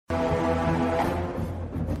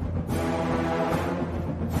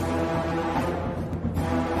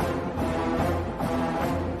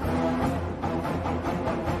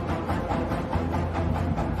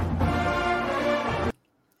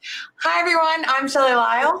everyone. I'm Shelley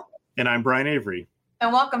Lyle. And I'm Brian Avery.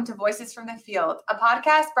 And welcome to Voices from the Field, a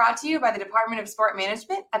podcast brought to you by the Department of Sport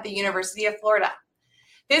Management at the University of Florida.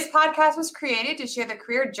 This podcast was created to share the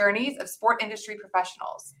career journeys of sport industry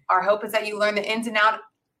professionals. Our hope is that you learn the ins and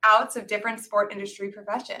outs of different sport industry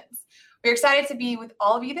professions. We're excited to be with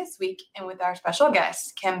all of you this week and with our special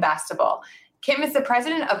guest, Kim Bastable. Kim is the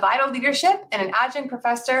president of Vital Leadership and an adjunct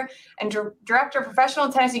professor and director of professional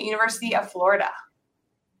tennis at the University of Florida.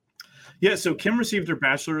 Yeah, so Kim received her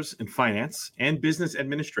bachelor's in finance and business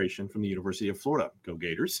administration from the University of Florida, go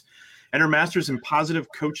Gators, and her master's in positive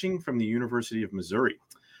coaching from the University of Missouri.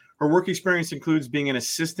 Her work experience includes being an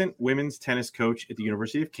assistant women's tennis coach at the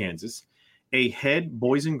University of Kansas, a head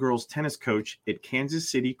boys and girls tennis coach at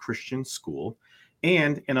Kansas City Christian School,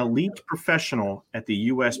 and an elite professional at the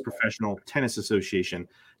U.S. Professional Tennis Association,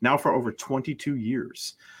 now for over 22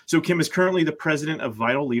 years. So Kim is currently the president of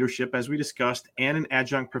Vital Leadership, as we discussed, and an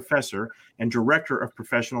adjunct professor and director of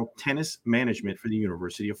professional tennis management for the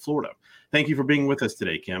University of Florida. Thank you for being with us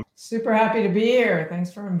today, Kim. Super happy to be here.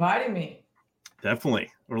 Thanks for inviting me.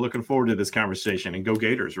 Definitely. We're looking forward to this conversation. And go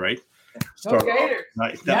Gators, right? Go Gators.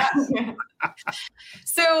 Nice. Yeah.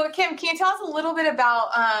 So, Kim, can you tell us a little bit about,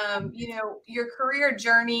 your career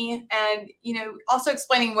journey and, also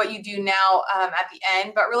explaining what you do now at the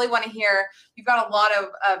end, but really want to hear, you've got a lot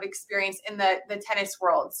of experience in the tennis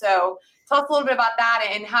world. So tell us a little bit about that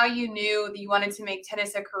and how you knew that you wanted to make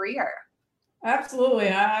tennis a career. Absolutely.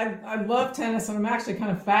 I love tennis, and I'm actually kind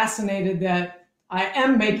of fascinated that I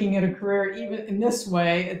am making it a career even in this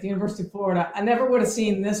way at the University of Florida. I never would have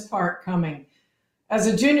seen this part coming. As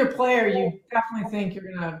a junior player, you definitely think you're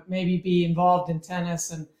going to maybe be involved in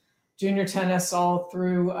tennis and junior tennis all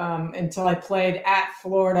through until I played at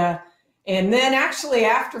Florida. And then actually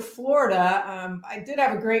after Florida, I did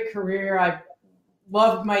have a great career. I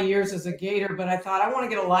loved my years as a Gator, but I thought I want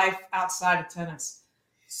to get a life outside of tennis.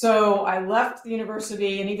 So I left the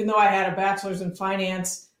university, and even though I had a bachelor's in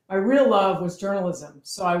finance, my real love was journalism.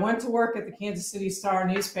 So I went to work at the Kansas City Star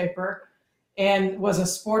newspaper and was a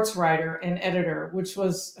sports writer and editor, which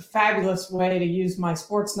was a fabulous way to use my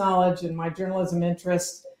sports knowledge and my journalism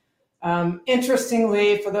interest.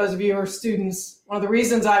 Interestingly, for those of you who are students, one of the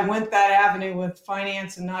reasons I went that avenue with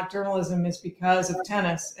finance and not journalism is because of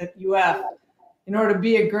tennis at UF. In order to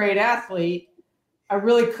be a great athlete, I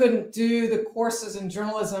really couldn't do the courses in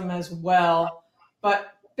journalism as well,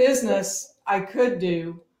 but business I could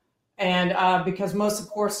do. And because most of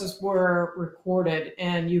the courses were recorded,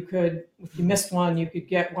 and you could, if you missed one, you could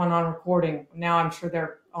get one on recording. Now I'm sure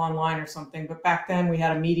they're online or something, but back then we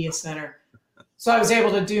had a media center. So I was able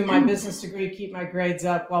to do my business degree, keep my grades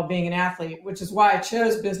up while being an athlete, which is why I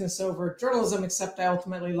chose business over journalism, except I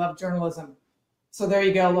ultimately love journalism. So there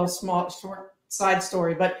you go, a little short side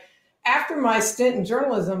story. But after my stint in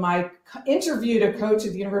journalism, I interviewed a coach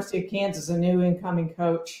at the University of Kansas, a new incoming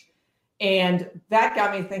coach. And that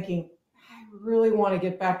got me thinking, I really want to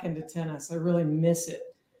get back into tennis. I really miss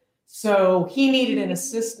it. So he needed an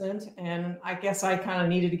assistant, and I guess I kind of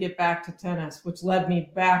needed to get back to tennis, which led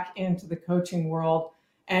me back into the coaching world.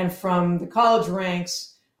 And from the college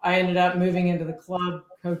ranks, I ended up moving into the club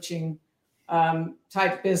coaching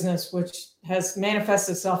type business, which has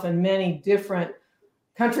manifested itself in many different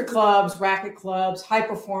country clubs, racket clubs, high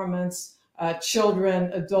performance,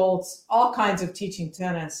 children, adults, all kinds of teaching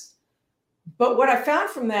tennis. But what I found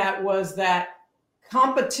from that was that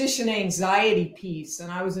competition anxiety piece,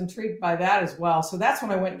 and I was intrigued by that as well. So that's when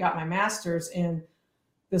I went and got my master's in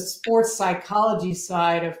the sports psychology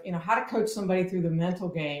side of, how to coach somebody through the mental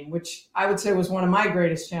game, which I would say was one of my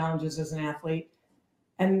greatest challenges as an athlete.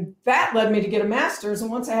 And that led me to get a master's. And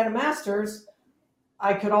once I had a master's,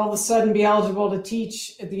 I could all of a sudden be eligible to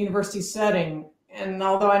teach at the university setting. And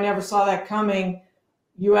although I never saw that coming,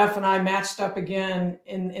 UF and I matched up again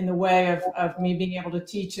in the way of me being able to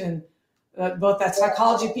teach in both that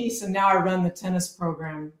psychology piece, and now I run the tennis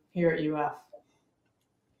program here at UF.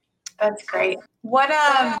 That's great. What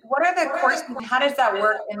are the courses? How does that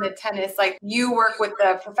work in the tennis? Like, you work with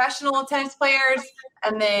the professional tennis players,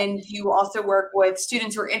 and then you also work with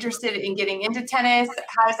students who are interested in getting into tennis.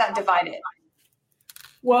 How is that divided?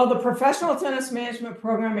 Well, the professional tennis management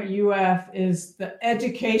program at UF is the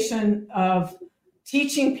education of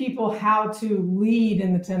teaching people how to lead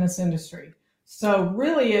in the tennis industry. So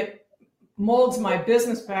really it molds my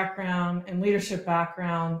business background and leadership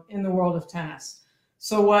background in the world of tennis.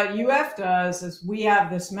 So what UF does is we have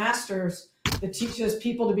this master's that teaches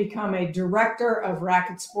people to become a director of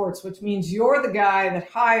racket sports, which means you're the guy that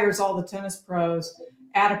hires all the tennis pros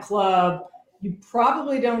at a club. You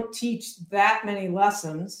probably don't teach that many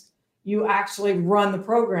lessons. you actually run the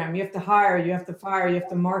program. You have to hire, you have to fire, you have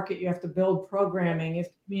to market, you have to build programming, you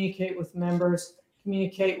have to communicate with members,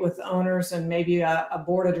 communicate with owners, and maybe a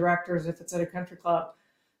board of directors if it's at a country club.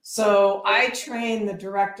 So I train the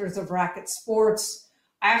directors of racket sports.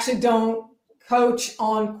 I actually don't coach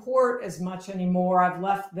on court as much anymore. I've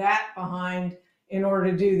left that behind in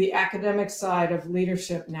order to do the academic side of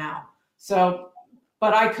leadership now. So,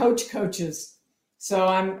 but I coach coaches. So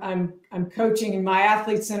I'm coaching in my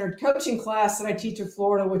athlete-centered coaching class that I teach at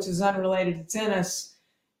Florida, which is unrelated to tennis,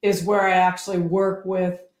 is where I actually work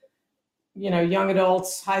with, young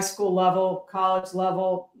adults, high school level, college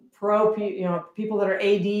level, pro, people that are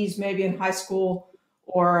ADs maybe in high school,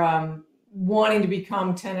 or wanting to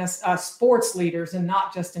become tennis sports leaders and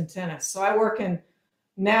not just in tennis. So I work in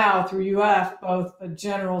now through UF, both a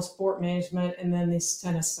general sport management and then this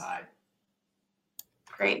tennis side.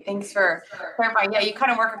 Great. Thanks for clarifying. Yeah, you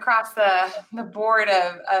kind of work across the board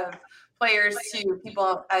of players to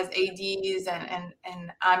people as ADs,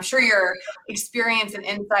 and I'm sure your experience and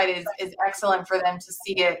insight is excellent for them to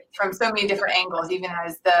see it from so many different angles, even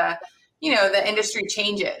as the industry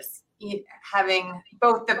changes. Having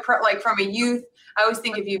both the pro, like from a youth, I always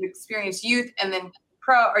think if you've experienced youth and then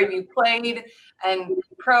pro, or you played, and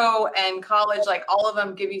pro and college, like all of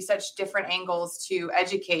them give you such different angles to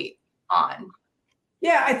educate on.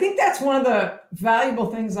 Yeah, I think that's one of the valuable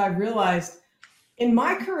things I've realized. In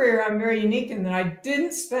my career, I'm very unique in that I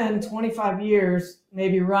didn't spend 25 years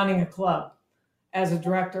maybe running a club as a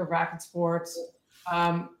director of racket sports.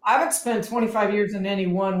 I haven't spent 25 years in any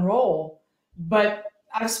one role, but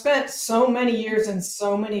I've spent so many years in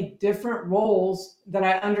so many different roles that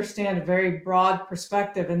I understand a very broad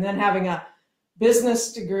perspective. And then having a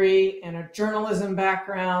business degree and a journalism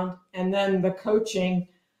background, and then the coaching,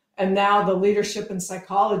 and now the leadership and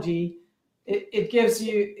psychology, it gives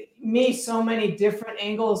me so many different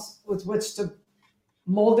angles with which to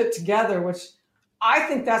mold it together, which I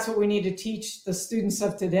think that's what we need to teach the students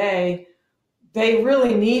of today. They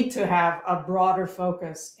really need to have a broader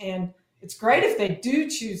focus. And it's great if they do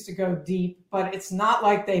choose to go deep, but it's not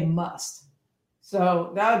like they must.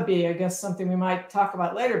 So that would be, I guess, something we might talk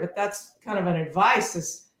about later, but that's kind of an advice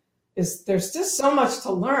is there's just so much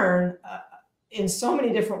to learn in so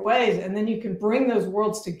many different ways. And then you can bring those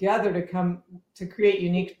worlds together to create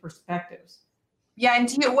unique perspectives. Yeah. And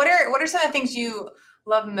what are some of the things you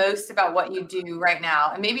love most about what you do right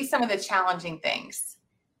now? And maybe some of the challenging things?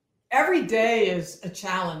 Every day is a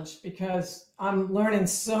challenge because I'm learning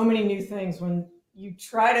so many new things. When you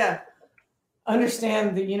try to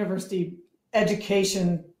understand the university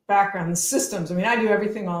education background, the systems, I do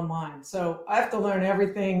everything online. So I have to learn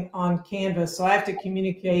everything on Canvas. So I have to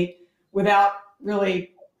communicate without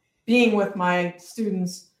really being with my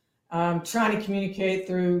students, trying to communicate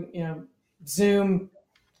through, Zoom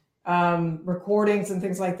recordings and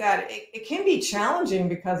things like that. It can be challenging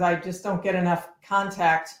because I just don't get enough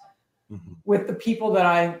contact with the people that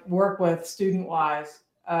I work with student-wise.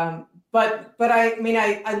 But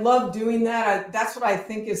I love doing that. That's what I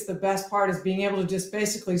think is the best part, is being able to just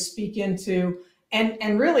basically speak into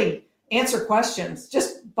and really answer questions.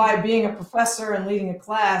 Just by being a professor and leading a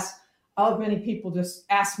class, I'll have many people just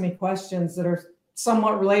ask me questions that are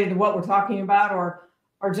somewhat related to what we're talking about, or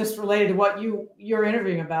just related to what you're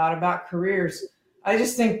interviewing about careers. I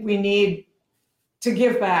just think we need to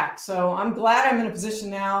give back. So I'm glad I'm in a position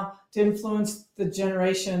now to influence the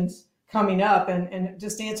generations coming up and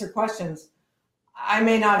just answer questions. I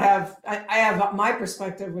may not have, I have my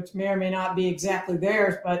perspective, which may or may not be exactly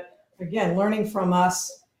theirs, but again, learning from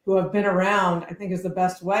us who have been around, I think is the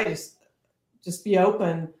best way. Just be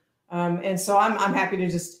open. And so I'm happy to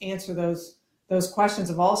just answer those questions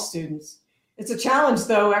of all students. It's a challenge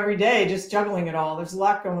though, every day, just juggling it all. There's a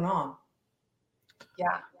lot going on.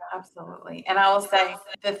 Yeah, absolutely. And I will say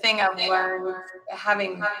the thing I've learned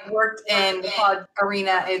having worked in the college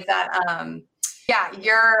arena is that,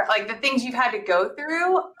 you're like, the things you've had to go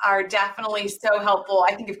through are definitely so helpful.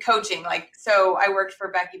 I think of coaching, so I worked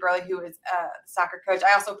for Becky Burley, who is a soccer coach.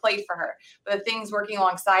 I also played for her, but the things working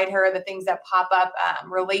alongside her, the things that pop up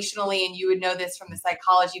relationally, and you would know this from the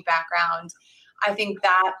psychology background, I think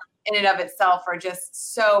that in and of itself are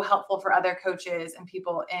just so helpful for other coaches and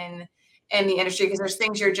people in the industry, because there's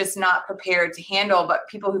things you're just not prepared to handle, but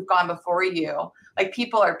people who've gone before you, like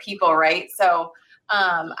people are people, right? So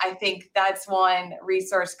I think that's one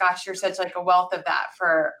resource. Gosh, you're such like a wealth of that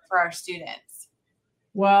for our students.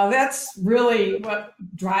 Well, that's really what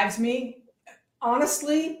drives me.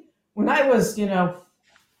 Honestly, when I was,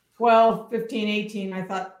 12, 15, 18, I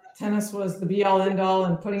thought tennis was the be all end all,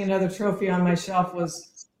 and putting another trophy on my shelf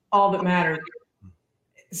was all that mattered.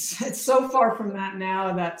 it's so far from that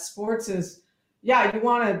now that sports is, yeah, you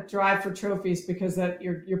want to drive for trophies because that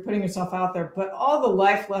you're putting yourself out there, but all the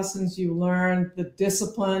life lessons you learn, the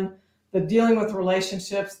discipline, the dealing with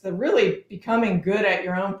relationships, the really becoming good at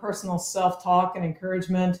your own personal self-talk and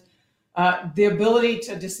encouragement, the ability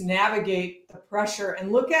to just navigate the pressure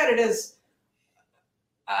and look at it as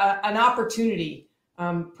an opportunity.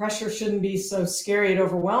 Pressure shouldn't be so scary it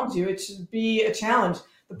overwhelms you. It should be a challenge.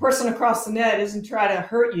 The person across the net isn't trying to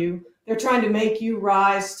hurt you. They're trying to make you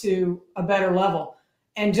rise to a better level.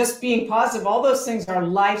 And just being positive, all those things are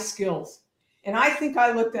life skills. And I think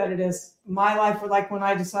I looked at it as my life, like when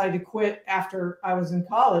I decided to quit after I was in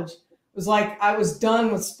college, was like I was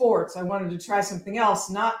done with sports. I wanted to try something else,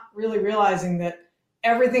 not really realizing that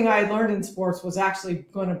everything I learned in sports was actually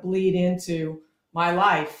going to bleed into my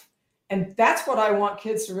life. And that's what I want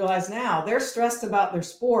kids to realize now. They're stressed about their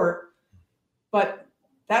sport, but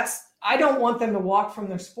I don't want them to walk from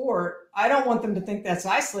their sport. I don't want them to think that's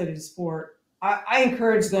isolated to sport. I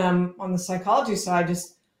encourage them on the psychology side,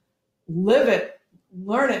 just live it,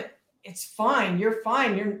 learn it. It's fine. You're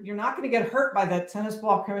fine. You're not going to get hurt by that tennis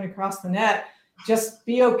ball coming across the net. Just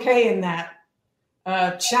be okay in that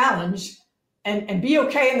challenge and be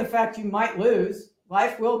okay in the fact you might lose.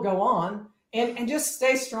 Life will go on, and just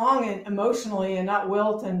stay strong and emotionally and not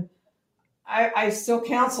wilt. And I still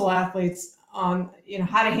counsel athletes on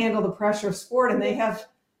how to handle the pressure of sport, and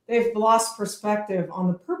they've lost perspective on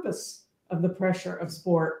the purpose of the pressure of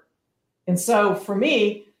sport. And so for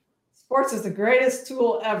me, sports is the greatest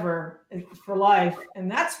tool ever for life,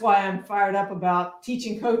 and that's why I'm fired up about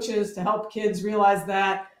teaching coaches to help kids realize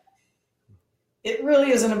that it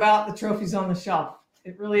really isn't about the trophies on the shelf.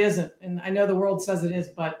 It really isn't, and I know the world says it is,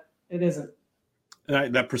 but it isn't.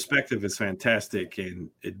 That perspective is fantastic, and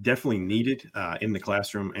it definitely needed in the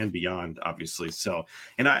classroom and beyond, obviously. So,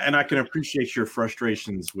 and I can appreciate your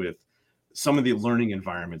frustrations with some of the learning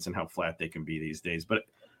environments and how flat they can be these days. But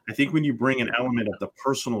I think when you bring an element of the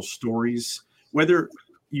personal stories, whether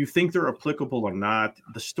you think they're applicable or not,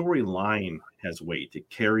 the storyline has weight. It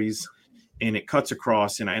carries and it cuts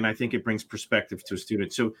across, and I think it brings perspective to a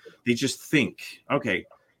student. So they just think, okay,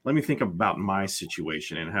 let me think about my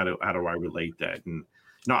situation and how do I relate that? And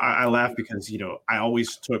I laugh because I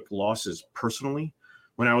always took losses personally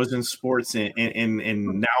when I was in sports, and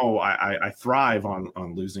now I thrive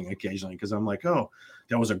on losing occasionally because I'm like, oh,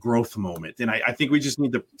 that was a growth moment. And I think we just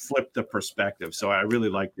need to flip the perspective. So I really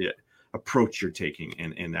like the approach you're taking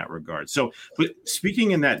in that regard. So, but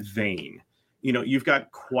speaking in that vein, you've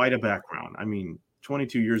got quite a background. I mean,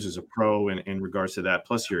 22 years as a pro in regards to that,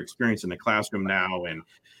 plus your experience in the classroom now and,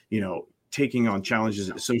 taking on challenges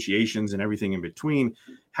at associations and everything in between.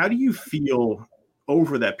 How do you feel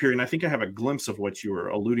over that period? And I think I have a glimpse of what you were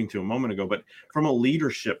alluding to a moment ago, but from a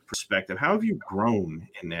leadership perspective, how have you grown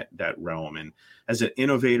in that realm? And as an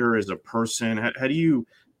innovator, as a person,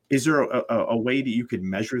 is there a way that you could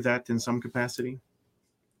measure that in some capacity?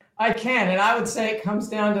 I can. And I would say it comes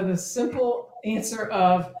down to the simple answer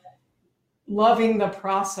of loving the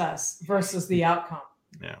process versus the outcome.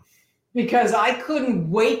 Yeah. Because I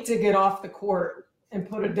couldn't wait to get off the court and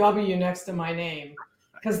put a W next to my name,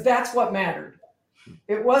 because that's what mattered.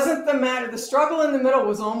 It wasn't the struggle in the middle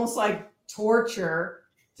was almost like torture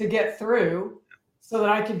to get through so that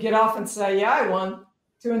I could get off and say, yeah, I won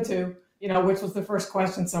 2-2, which was the first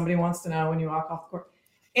question somebody wants to know when you walk off the court.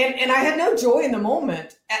 And I had no joy in the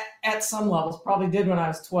moment at some levels, probably did when I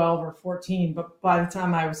was 12 or 14, but by the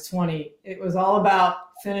time I was 20, it was all about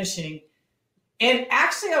finishing. And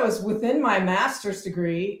actually, I was within my master's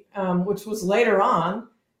degree, which was later on,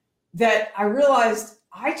 that I realized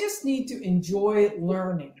I just need to enjoy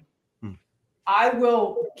learning. I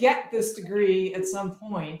will get this degree at some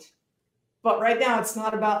point, but right now it's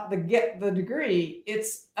not about the degree.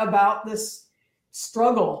 It's about this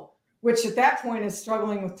struggle, which at that point is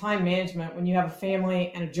struggling with time management when you have a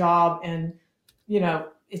family and a job, and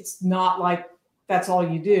it's not like that's all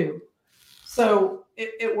you do. So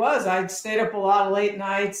I stayed up a lot of late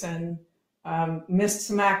nights and missed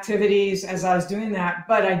some activities as I was doing that,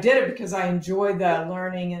 but I did it because I enjoyed the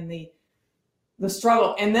learning and the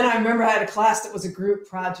struggle. And then I remember I had a class that was a group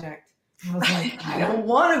project. I was like, I don't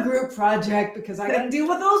want a group project because I got to deal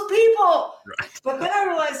with those people. Right. But then I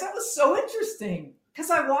realized that was so interesting because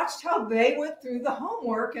I watched how they went through the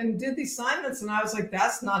homework and did the assignments. And I was like,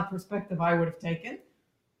 that's not a perspective I would have taken.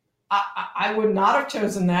 I would not have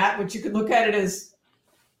chosen that, which you could look at it as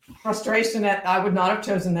frustration that I would not have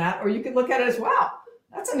chosen that, or you could look at it as, wow,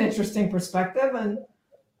 that's an interesting perspective. And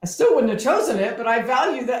I still wouldn't have chosen it, but I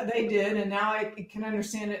value that they did. And now I can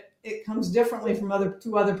understand it comes differently from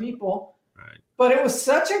two other people. Right. But it was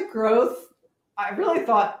such a growth I really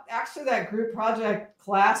thought actually that group project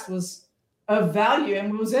class was of value.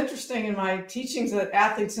 And what was interesting in my teachings at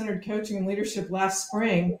Athlete-Centered Coaching and Leadership last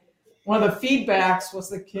spring, one of the feedbacks was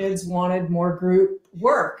the kids wanted more group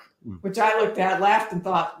work, which I looked at, laughed, and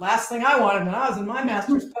thought, last thing I wanted when I was in my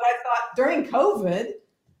master's. But I thought during COVID,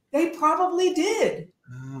 they probably did.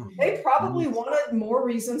 They probably wanted more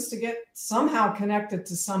reasons to get somehow connected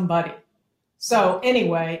to somebody. So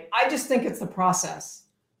anyway, I just think it's the process.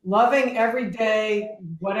 Loving every day,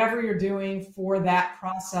 whatever you're doing for that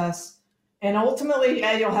process. And ultimately,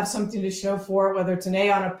 you'll have something to show for it, whether it's an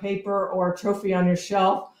A on a paper or a trophy on your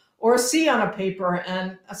shelf, or a C on a paper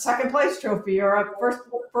and a second place trophy or a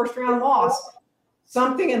first round loss.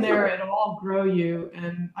 Something in there, it'll all grow you.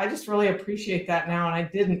 And I just really appreciate that now. And I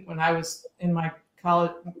didn't when I was in my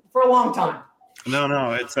college for a long time.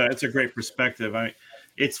 No, it's a great perspective.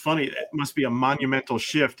 It's funny. It must be a monumental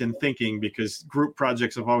shift in thinking because group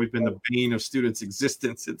projects have always been the bane of students'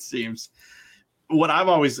 existence, it seems. What I've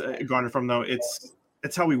always garnered from, though, it's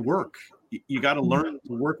how we work. You got to learn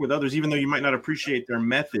to work with others, even though you might not appreciate their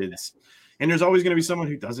methods. And there's always going to be someone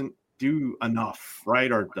who doesn't do enough,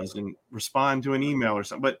 right? Or doesn't respond to an email or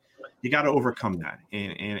something, but you got to overcome that.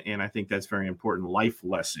 And I think that's very important life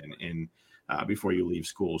lesson before you leave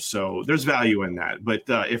school. So there's value in that. But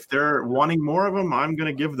if they're wanting more of them, I'm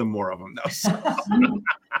going to give them more of them.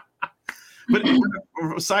 But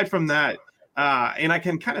aside from that, and I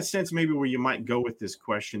can kind of sense maybe where you might go with this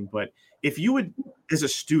question, but if you would, as a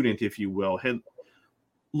student, if you will, had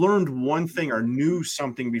learned one thing or knew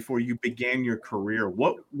something before you began your career,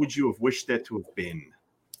 what would you have wished that to have been?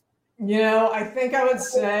 I think I would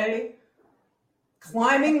say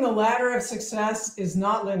climbing the ladder of success is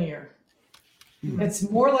not linear. It's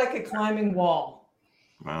more like a climbing wall.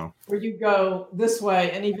 Wow. Where you go this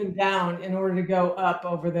way and even down in order to go up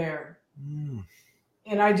over there.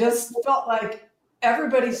 And I just felt like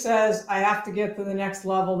everybody says I have to get to the next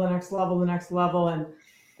level, the next level, the next level, and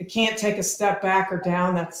I can't take a step back or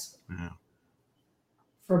down. That's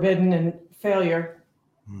forbidden and failure.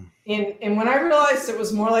 And when I realized it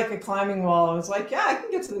was more like a climbing wall, I was like, yeah, I can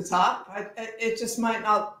get to the top. It just might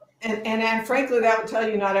not. And frankly, that would tell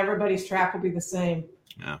you not everybody's track will be the same.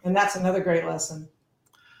 Yeah. And that's another great lesson.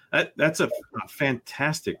 That's a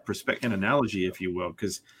fantastic perspective and analogy, if you will,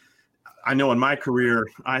 because I know in my career,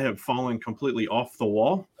 I have fallen completely off the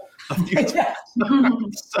wall a few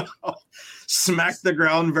times. So smacked the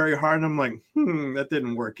ground very hard. And I'm like, that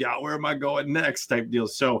didn't work out. Where am I going next type deal.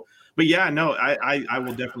 So, but yeah, no, I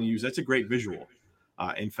will definitely use, that's a great visual.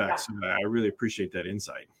 In fact, so I really appreciate that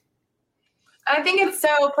insight. I think it's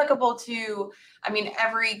so applicable to,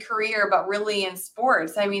 every career, but really in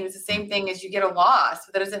sports. It's the same thing as you get a loss,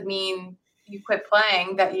 but that doesn't mean you quit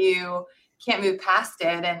playing, that you can't move past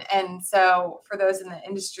it. And so for those in the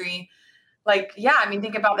industry,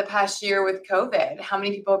 think about the past year with COVID, how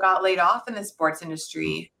many people got laid off in the sports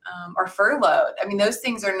industry or furloughed. Those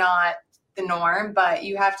things are not the norm, but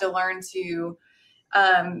you have to learn to,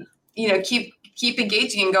 keep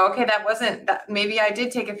engaging and go, okay, that wasn't that. Maybe I did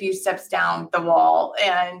take a few steps down the wall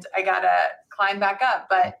and I got to climb back up.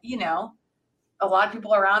 But, a lot of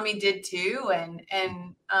people around me did too.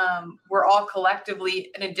 And we're all collectively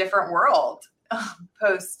in a different world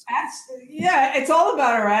post. It's all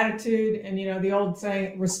about our attitude. And, the old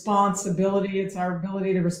saying, responsibility, it's our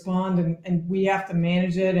ability to respond and we have to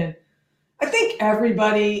manage it. And I think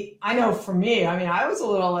everybody, I know for me, I was a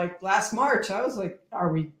little like last March, I was like,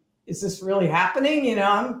 is this really happening?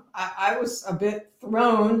 I was a bit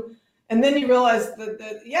thrown. And then you realize that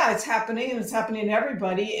it's happening and it's happening to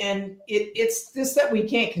everybody. And it's just that we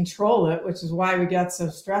can't control it, which is why we got so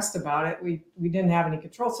stressed about it. We didn't have any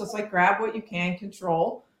control. So it's like, grab what you can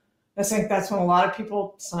control. I think that's when a lot of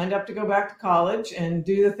people signed up to go back to college and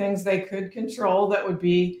do the things they could control that would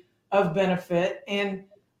be of benefit. And,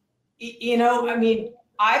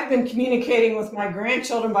 I've been communicating with my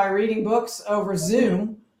grandchildren by reading books over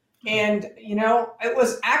Zoom. And, it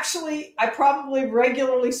was actually, I probably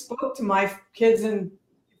regularly spoke to my kids in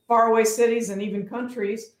faraway cities and even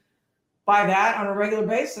countries by that on a regular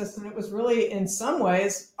basis. And it was really, in some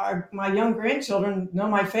ways, my young grandchildren know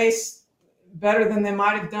my face better than they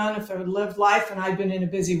might have done if I had lived life and I'd been in a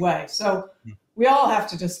busy way. So we all have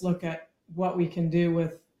to just look at what we can do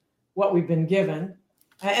with what we've been given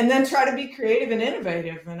and then try to be creative and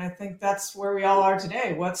innovative. And I think that's where we all are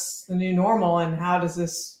today. What's the new normal and how does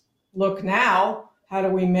this look now? How do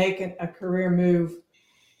we make a career move?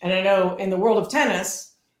 And I know in the world of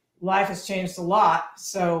tennis, life has changed a lot.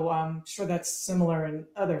 So I'm sure that's similar in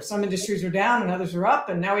some industries are down and others are up.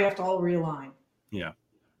 And now we have to all realign. Yeah.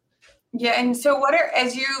 Yeah. And so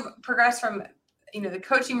as you progress from the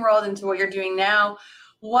coaching world into what you're doing now,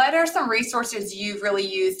 what are some resources you've really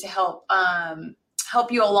used to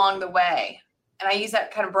help you along the way? And I use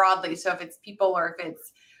that kind of broadly. So if it's people or if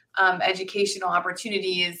it's educational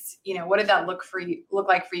opportunities, what did that look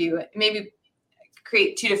like for you? Maybe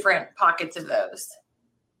create two different pockets of those.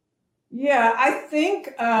 Yeah, I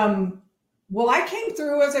think, I came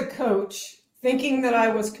through as a coach thinking that I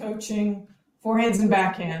was coaching forehands and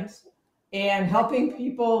backhands and helping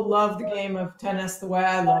people love the game of tennis the way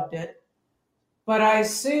I loved it. But I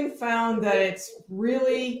soon found that it's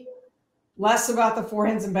really less about the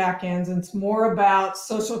forehands and backhands, and it's more about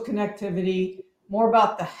social connectivity, more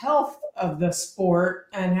about the health of the sport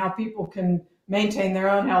and how people can maintain their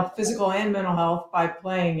own health, physical and mental health, by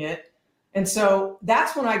playing it. And so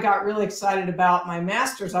that's when I got really excited about my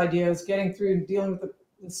master's ideas, getting through dealing with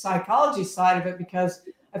the psychology side of it, because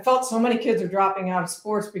I felt so many kids are dropping out of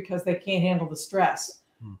sports because they can't handle the stress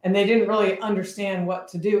and they didn't really understand what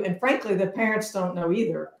to do. And frankly, the parents don't know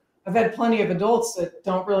either. I've had plenty of adults that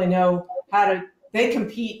don't really know they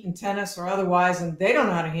compete in tennis or otherwise, and they don't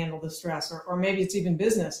know how to handle the stress, or maybe it's even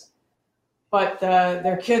business. But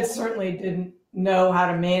their kids certainly didn't know how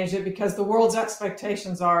to manage it, because the world's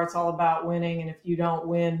expectations are it's all about winning. And if you don't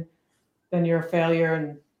win, then you're a failure.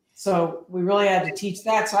 And so we really had to teach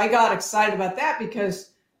that. So I got excited about that,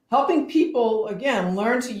 because helping people, again,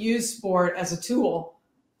 learn to use sport as a tool,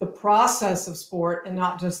 the process of sport, and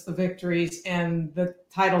not just the victories and the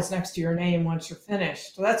titles next to your name once you're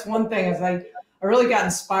finished. So that's one thing, is I really got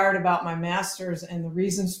inspired about my master's and the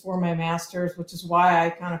reasons for my master's, which is why I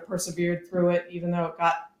kind of persevered through it, even though it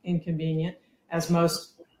got inconvenient, as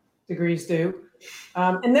most degrees do.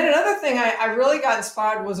 And then another thing I really got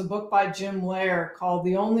inspired was a book by Jim Loehr called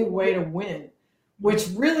The Only Way to Win, which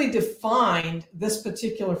really defined this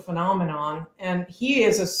particular phenomenon. And he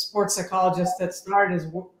is a sports psychologist that he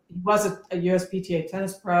was a USPTA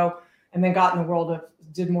tennis pro and then got in the world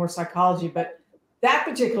did more psychology. But that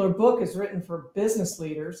particular book is written for business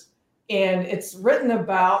leaders. And it's written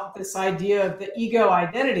about this idea of the ego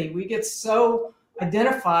identity. We get so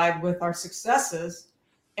identified with our successes,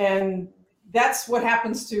 and that's what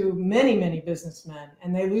happens to many, many businessmen.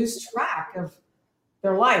 And they lose track of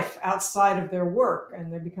their life outside of their work,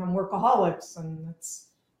 and they become workaholics, and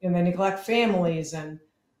they neglect families, and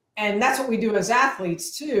that's what we do as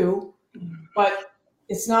athletes too. But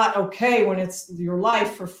it's not okay when it's your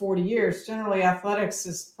life for 40 years. Generally, athletics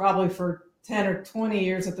is probably for 10 or 20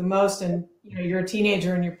 years at the most, and you're a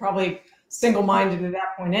teenager and you're probably single-minded at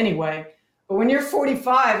that point anyway. But when you're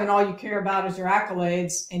 45 and all you care about is your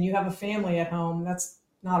accolades and you have a family at home, that's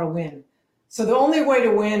not a win. So The Only Way to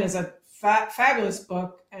Win is a fabulous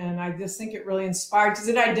book, and I just think it really inspired, because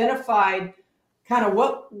it identified kind of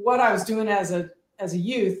what I was doing as a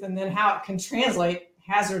youth, and then how it can translate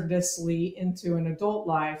hazardously into an adult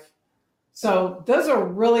life. So those are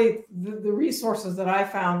really the resources that I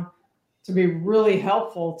found to be really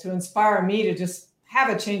helpful to inspire me to just have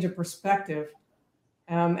a change of perspective.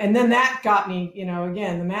 And then that got me,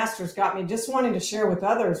 again, the master's got me just wanting to share with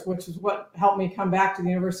others, which is what helped me come back to the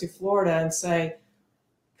University of Florida and say,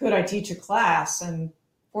 could I teach a class? And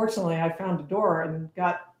fortunately, I found a door and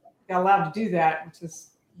got allowed to do that, which is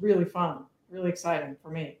really fun, really exciting for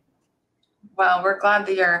me. Well, we're glad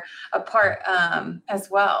that you're a part as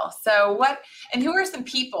well. So who are some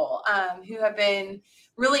people who have been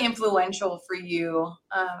really influential for you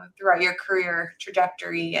throughout your career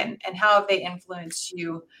trajectory, and how have they influenced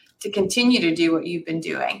you to continue to do what you've been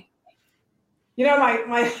doing?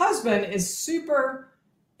 My husband is super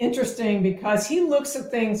interesting, because he looks at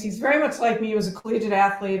things. He's very much like me. He was a collegiate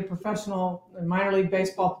athlete, a professional and minor league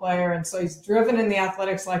baseball player. And so he's driven in the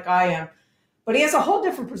athletics like I am. But he has a whole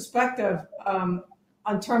different perspective on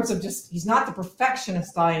terms of he's not the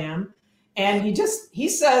perfectionist I am. And he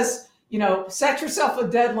says, set yourself a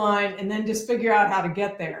deadline and then just figure out how to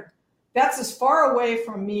get there. That's as far away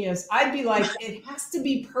from me as I'd be like, it has to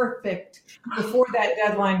be perfect before that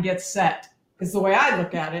deadline gets set, is the way I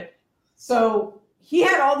look at it. So he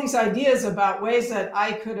had all these ideas about ways that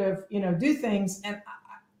I could have, do things. And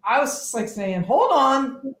I was just like saying, hold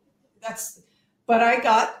on. But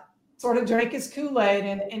I sort of drank his Kool-Aid,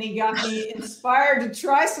 and he got me inspired to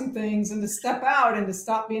try some things and to step out and to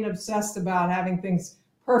stop being obsessed about having things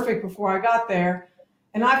perfect before I got there.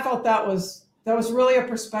 And I felt that was really a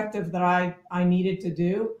perspective that I needed to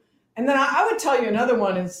do. And then I would tell you another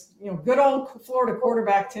one is, good old Florida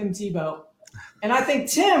quarterback, Tim Tebow. And I think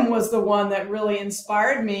Tim was the one that really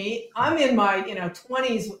inspired me. I'm in my,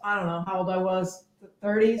 20s. I don't know how old I was,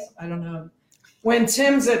 30s. I don't know. When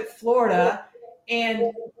Tim's at Florida,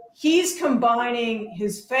 and he's combining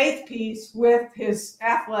his faith piece with his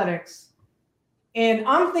athletics. And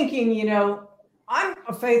I'm thinking, I'm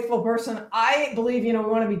a faithful person. I believe, we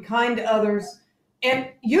want to be kind to others. And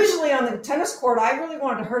usually on the tennis court, I really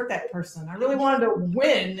wanted to hurt that person. I really wanted to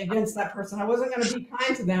win against that person. I wasn't going to be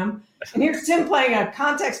kind to them. And here's Tim playing a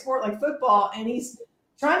contact sport like football, and he's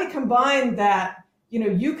trying to combine that,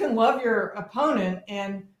 you can love your opponent.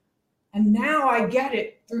 And now I get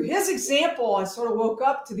it. Through his example, I sort of woke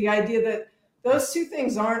up to the idea that those two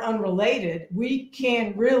things aren't unrelated. We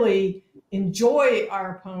can really enjoy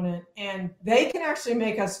our opponent, and they can actually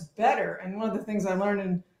make us better. And one of the things I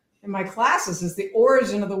learned in my classes is the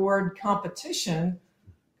origin of the word competition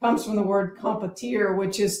comes from the word competir,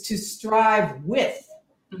 which is to strive with.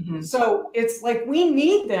 Mm-hmm. So it's like we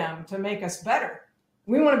need them to make us better.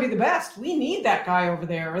 We want to be the best. We need that guy over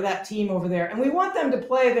there or that team over there. And we want them to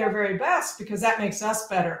play their very best because that makes us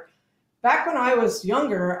better. Back when I was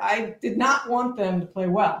younger, I did not want them to play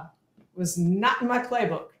well. It was not in my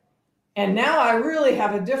playbook. And now I really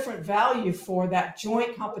have a different value for that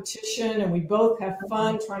joint competition, and we both have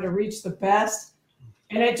fun trying to reach the best.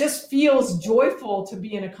 And it just feels joyful to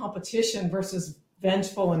be in a competition versus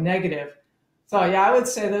vengeful and negative. So yeah, I would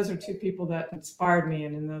say those are two people that inspired me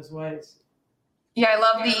in those ways. Yeah, I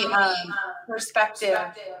love the perspective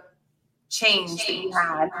change that you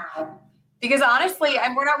had. Because honestly,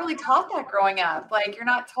 we're not really taught that growing up. Like, you're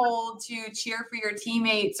not told to cheer for your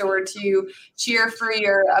teammates or to cheer for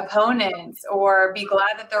your opponents or be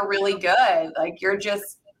glad that they're really good. Like, you're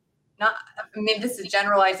just not, this is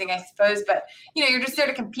generalizing, I suppose, but, you're just there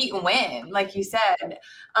to compete and win, like you said.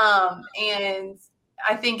 And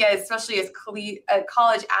I think especially as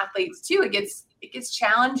college athletes too, it gets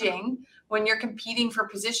challenging when you're competing for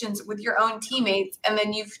positions with your own teammates, and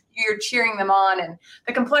then you're cheering them on, and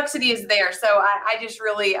the complexity is there. So I just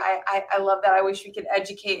really, I love that. I wish we could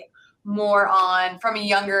educate more on from a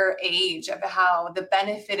younger age of how the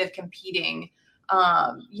benefit of competing,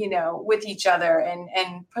 with each other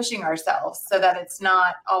and pushing ourselves so that it's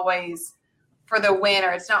not always for the win,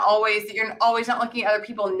 or it's not always that you're always not looking at other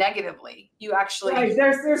people negatively. You actually, right.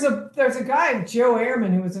 There's a guy, Joe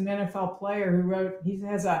Ehrmann, who was an NFL player he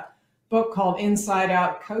has a book called Inside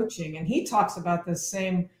Out Coaching, and he talks about this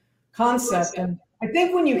same concept. And I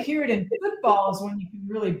think when you hear it in football is when you can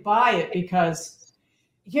really buy it, because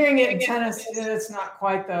hearing it in tennis, it's not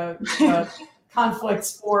quite the conflict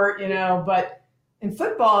sport, but in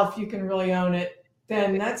football, if you can really own it,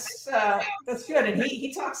 then that's good. And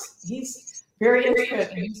he's very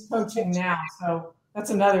intricate, and he's coaching now, so that's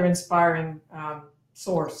another inspiring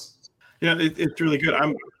source. Yeah, it's really good.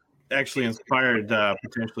 I'm actually inspired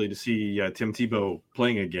potentially to see Tim Tebow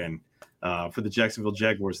playing again for the Jacksonville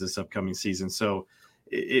Jaguars this upcoming season. So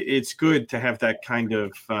it's good to have that kind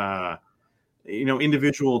of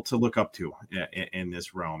individual to look up to in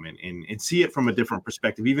this realm and see it from a different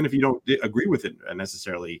perspective, even if you don't agree with it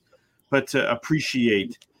necessarily, but to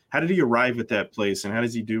appreciate how did he arrive at that place and how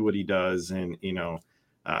does he do what he does, and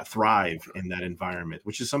thrive in that environment,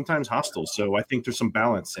 which is sometimes hostile. So I think there's some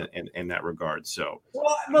balance in that regard. So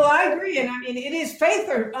well, I agree, and it is faith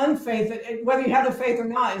or unfaith, whether you have the faith or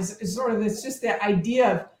not, is sort of, it's just the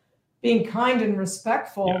idea of being kind and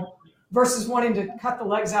respectful versus wanting to cut the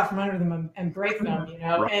legs out from under them and break them,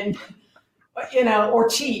 right. And or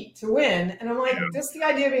cheat to win. And I'm like, just the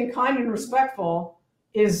idea of being kind and respectful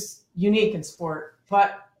is unique in sport,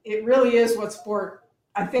 but it really is what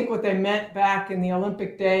they meant back in the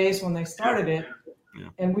Olympic days when they started it,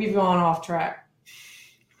 and we've gone off track.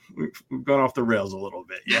 We've gone off the rails a little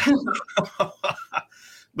bit, yeah.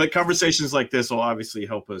 But conversations like this will obviously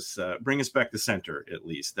help us bring us back to center, at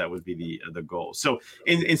least. That would be the goal. So,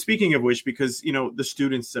 and speaking of which, because, the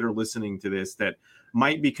students that are listening to this that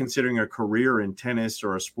might be considering a career in tennis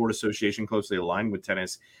or a sport association closely aligned with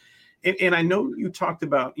tennis, and I know you talked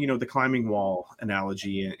about, the climbing wall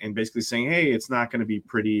analogy and basically saying, hey, it's not going to be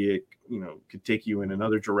pretty. It, could take you in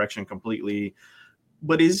another direction completely.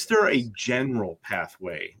 But is there a general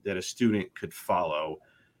pathway that a student could follow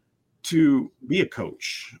to be a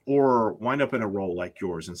coach or wind up in a role like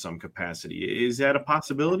yours in some capacity? Is that a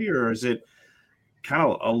possibility, or is it kind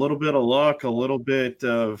of a little bit of luck, a little bit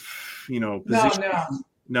of, position?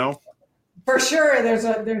 No? For sure, there's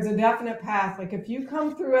a definite path. Like, if you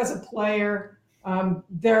come through as a player,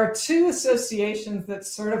 there are two associations that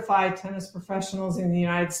certify tennis professionals in the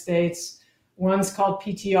United States. One's called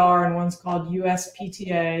PTR and one's called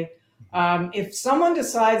USPTA. If someone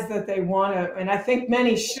decides that they want to, and I think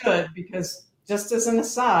many should, because just as an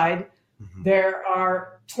aside, there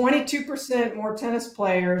are 22% more tennis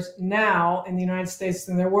players now in the United States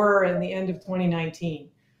than there were in the end of 2019.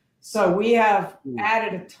 So we have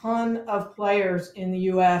added a ton of players in the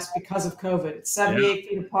U.S. because of COVID. It's 78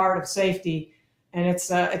 feet apart of safety. And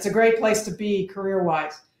it's a great place to be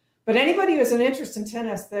career-wise. But anybody who has an interest in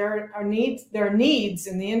tennis, there are needs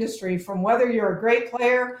in the industry, from whether you're a great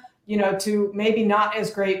player, to maybe not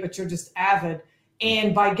as great, but you're just avid.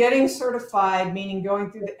 And by getting certified, meaning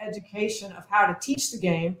going through the education of how to teach the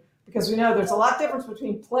game, because we know there's a lot of difference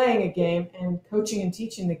between playing a game and coaching and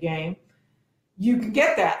teaching the game. You can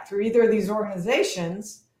get that through either of these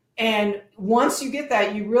organizations. And once you get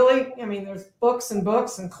that, you really, there's books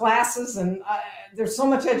and classes, and there's so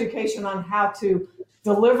much education on how to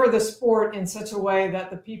deliver the sport in such a way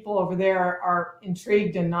that the people over there are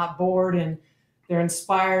intrigued and not bored, and they're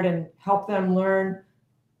inspired, and help them learn.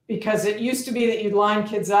 Because it used to be that you'd line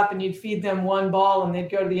kids up and you'd feed them one ball and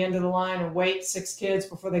they'd go to the end of the line and wait 6 kids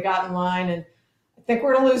before they got in line. And I think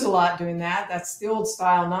we're going to lose a lot doing that. That's the old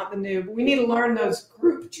style, not the new. But we need to learn those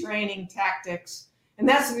group training tactics. And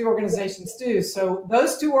that's what the organizations do. So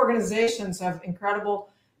those 2 organizations have incredible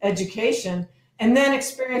education and then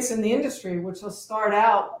experience in the industry, which will start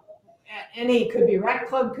out at could be rec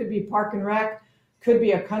club, could be park and rec, could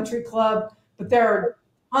be a country club. But there are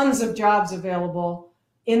tons of jobs available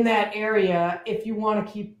in that area if you want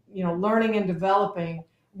to keep learning and developing.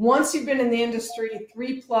 Once you've been in the industry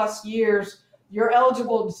 3+ years, you're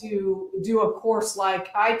eligible to do a course like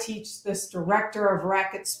I teach, this Director of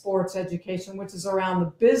Racket Sports Education, which is around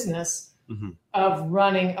the business of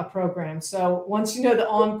running a program. So once you know the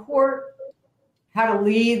on-court, how to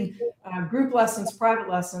lead group lessons, private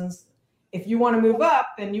lessons, if you want to move up,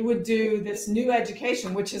 then you would do this new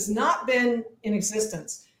education, which has not been in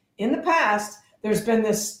existence. In the past, there's been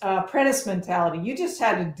this apprentice mentality. You just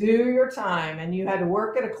had to do your time, and you had to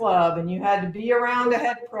work at a club, and you had to be around a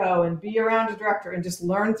head pro and be around a director and just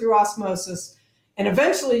learn through osmosis. And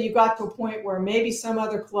eventually you got to a point where maybe some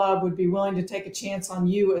other club would be willing to take a chance on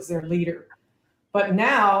you as their leader. But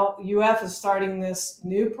now UF is starting this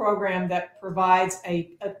new program that provides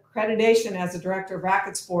a accreditation as a director of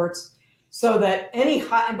racket sports, so that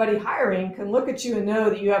anybody hiring can look at you and know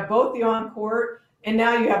that you have both the on-court and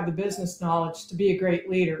now you have the business knowledge to be a great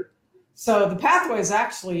leader. So the pathway is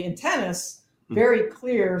actually in tennis very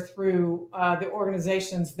clear through the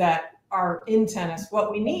organizations that are in tennis.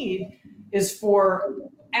 What we need is for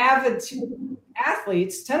avid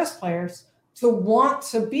athletes, tennis players, to want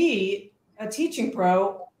to be a teaching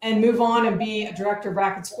pro and move on and be a director of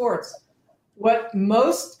racket sports. What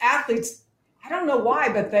most athletes, I don't know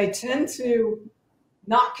why, but they tend to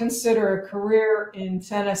not consider a career in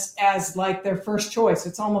tennis as like their first choice.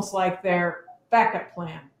 It's almost like their backup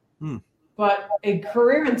plan. But a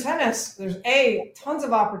career in tennis, there's tons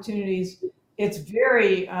of opportunities. It's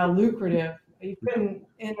very lucrative. You can,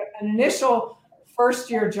 in an initial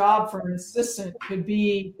first-year job for an assistant could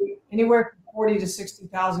be anywhere from $40,000 to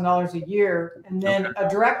 $60,000 a year, and then a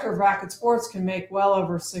director of racket sports can make well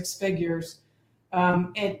over 6 figures.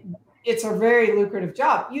 It's a very lucrative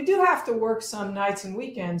job. You do have to work some nights and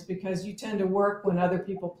weekends because you tend to work when other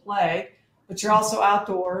people play, but you're also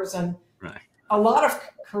outdoors, and a lot of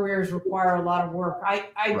careers require a lot of work.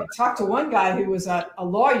 I talked to one guy who was a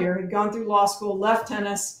lawyer, had gone through law school, left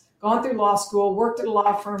tennis, gone through law school, worked at a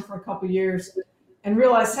law firm for a couple of years, and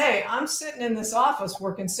realized, hey, I'm sitting in this office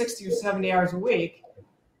working 60 or 70 hours a week.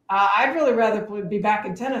 I'd really rather be back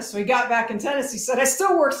in tennis. So he got back in tennis. He said, I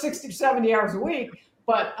still work 60 or 70 hours a week,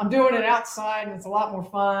 but I'm doing it outside and it's a lot more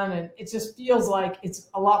fun. And it just feels like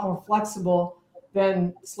it's a lot more flexible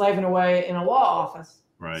than slaving away in a law office.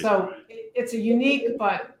 Right. So it's a unique,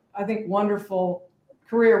 but I think wonderful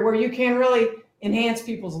career where you can really enhance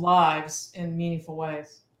people's lives in meaningful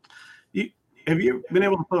ways. Have you been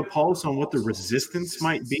able to put a pulse on what the resistance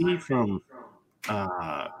might be from,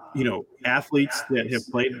 athletes that have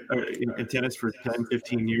played in tennis for 10,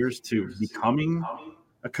 15 years to becoming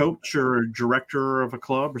a coach or a director of a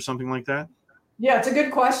club or something like that? Yeah, it's a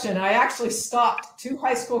good question. I actually stopped 2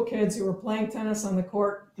 high school kids who were playing tennis on the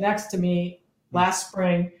court next to me last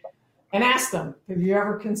spring and asked them, have you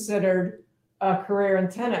ever considered a career in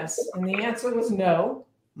tennis? And the answer was no.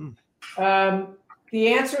 The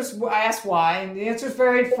answers, I asked why, and the answers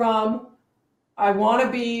varied from, I want to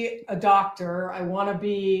be a doctor, I want to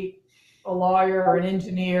be a lawyer or an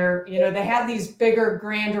engineer. They had these bigger,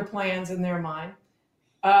 grander plans in their mind.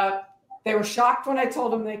 They were shocked when I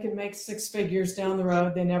told them they could make 6 figures down the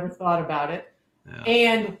road. They never thought about it. Yeah.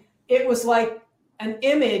 And it was like an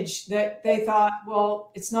image that they thought,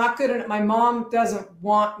 well, it's not good enough. My mom doesn't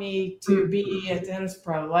want me to be a tennis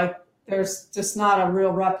pro. Like, there's just not a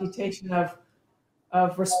real reputation of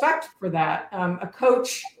respect for that. A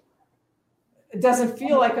coach doesn't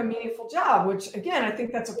feel like a meaningful job, which, again, I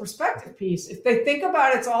think that's a perspective piece. If they think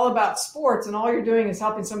about it's all about sports and all you're doing is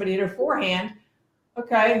helping somebody hit a forehand,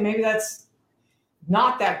 okay, maybe that's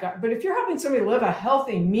not that guy. But if you're helping somebody live a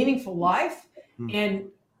healthy, meaningful life, and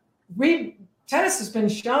tennis has been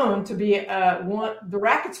shown to be the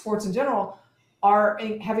racket sports in general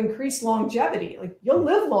have increased longevity. Like you'll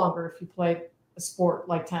live longer if you play a sport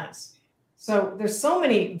like tennis. So there's so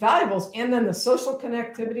many valuables, and then the social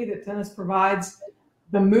connectivity that tennis provides,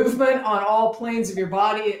 the movement on all planes of your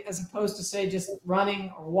body, as opposed to say just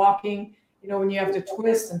running or walking. You know, when you have to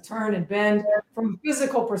twist and turn and bend. From a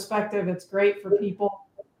physical perspective, it's great for people.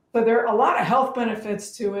 So there are a lot of health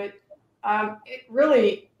benefits to it. It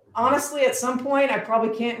really, honestly, at some point, I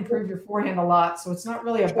probably can't improve your forehand a lot. So it's not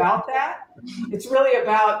really about that. It's really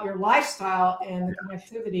about your lifestyle and the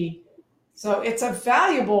connectivity. So it's a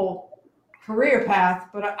valuable career path,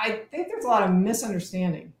 but I think there's a lot of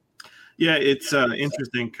misunderstanding. Yeah, it's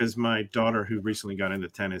interesting because my daughter, who recently got into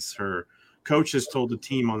tennis, her coach has told the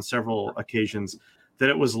team on several occasions that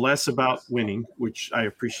it was less about winning, which I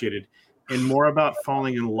appreciated, and more about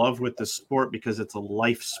falling in love with the sport because it's a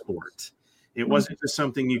life sport. It wasn't just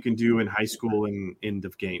something you can do in high school and end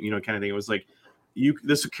of game, kind of thing. It was like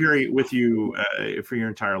this will carry with you for your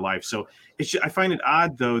entire life. So I find it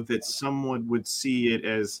odd, though, that someone would see it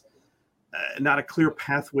as not a clear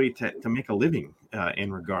pathway to make a living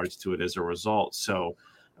in regards to it as a result. So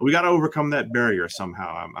we got to overcome that barrier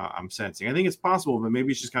somehow. I'm sensing. I think it's possible, but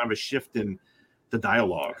maybe it's just kind of a shift in the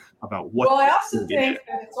dialogue about what. Well, I also think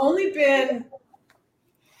that it's only been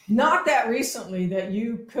not that recently that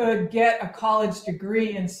you could get a college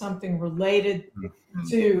degree in something related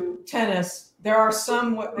to tennis. There are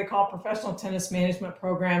some what they call professional tennis management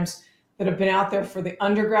programs that have been out there for the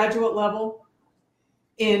undergraduate level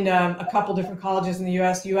in a couple different colleges in the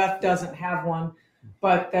U.S. UF doesn't have one,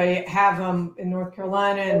 but they have them in North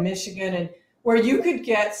Carolina and Michigan, and where you could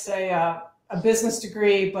get, say, a business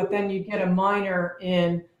degree, but then you get a minor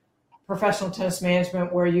in professional tennis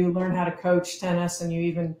management where you learn how to coach tennis and you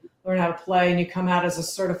even learn how to play and you come out as a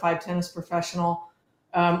certified tennis professional.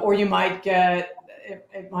 Or you might get,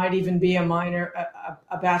 it might even be a minor,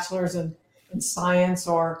 a bachelor's in science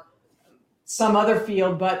or some other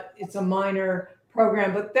field, but it's a minor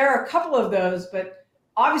program. But there are a couple of those, but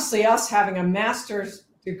obviously us having a master's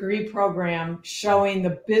degree program showing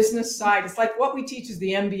the business side, it's like what we teach is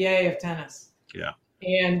the MBA of tennis. Yeah.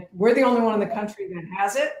 And we're the only one in the country that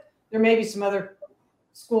has it. There may be some other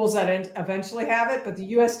schools that eventually have it, but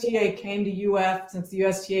the USTA came to UF, since the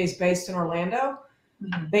USTA is based in Orlando.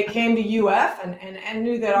 They came to UF and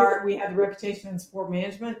knew that we had the reputation in sport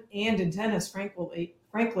management and in tennis, frankly,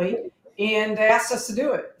 and they asked us to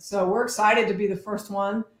do it. So we're excited to be the first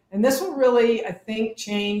one. And this will really, I think,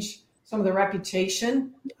 change some of the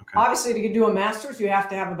reputation. Okay. Obviously, to do a master's, you have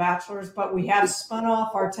to have a bachelor's, but we have spun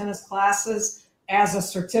off our tennis classes as a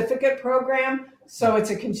certificate program. So it's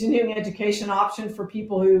a continuing education option for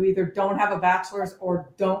people who either don't have a bachelor's or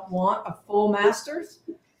don't want a full master's.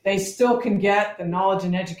 They still can get the knowledge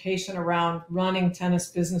and education around running tennis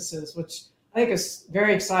businesses, which I think is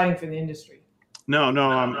very exciting for the industry. No,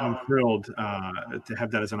 I'm thrilled to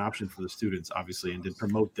have that as an option for the students, obviously, and to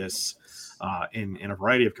promote this in a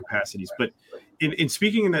variety of capacities. But in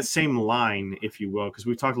speaking in that same line, if you will, because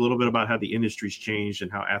we've talked a little bit about how the industry's changed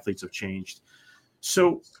and how athletes have changed.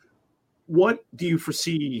 So what do you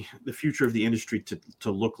foresee the future of the industry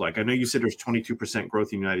to look like? I know you said there's 22%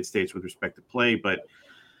 growth in the United States with respect to play, but,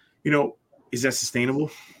 is that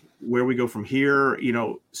sustainable? Where we go from here,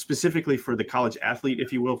 specifically for the college athlete,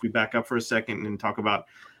 if you will, if we back up for a second and talk about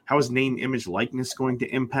how is name, image, likeness going to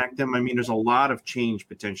impact them? I mean, there's a lot of change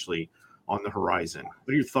potentially on the horizon.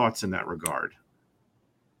 What are your thoughts in that regard?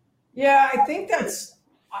 Yeah, I think that's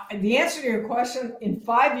the answer to your question. In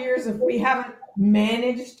 5 years, if we haven't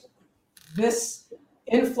managed this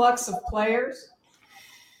influx of players,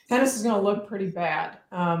 tennis is going to look pretty bad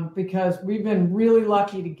because we've been really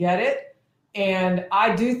lucky to get it. And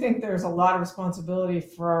I do think there's a lot of responsibility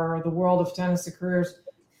for the world of tennis and careers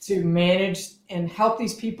to manage and help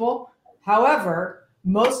these people. However,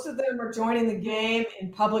 most of them are joining the game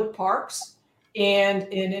in public parks and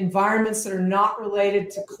in environments that are not related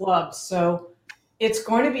to clubs. So it's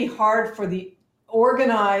going to be hard for the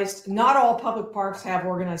organized, not all public parks have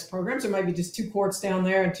organized programs. There might be just 2 courts down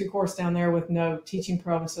there and 2 courts down there with no teaching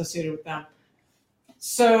pro associated with them.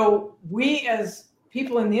 So we as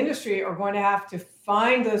people in the industry are going to have to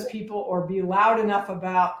find those people or be loud enough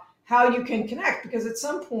about how you can connect, because at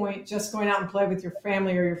some point just going out and play with your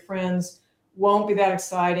family or your friends won't be that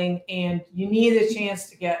exciting, and you need a chance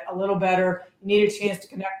to get a little better. You need a chance to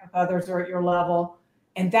connect with others who are at your level,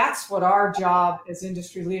 and that's what our job as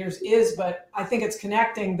industry leaders is. But I think it's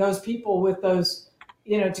connecting those people with those,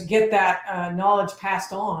 to get that knowledge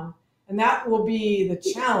passed on, and that will be the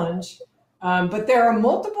challenge. But there are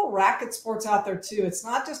multiple racket sports out there too. It's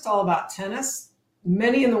not just all about tennis.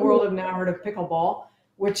 Many in the world have now heard of pickleball,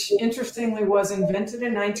 which interestingly was invented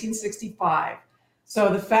in 1965. So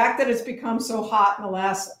the fact that it's become so hot in the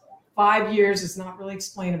last 5 years is not really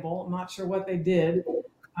explainable. I'm not sure what they did.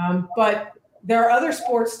 But there are other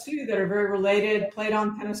sports too that are very related, played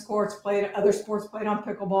on tennis courts, other sports played on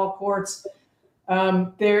pickleball courts.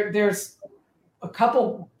 There's a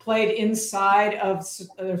couple played inside of,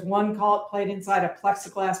 there's one played inside a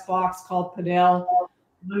plexiglass box called padel.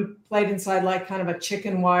 One played inside like kind of a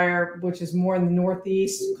chicken wire, which is more in the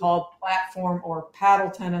Northeast, called platform or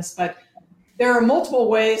paddle tennis. But there are multiple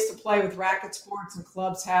ways to play with racket sports, and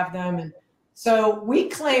clubs have them. And so we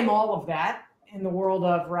claim all of that in the world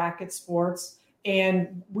of racket sports,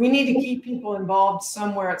 and we need to keep people involved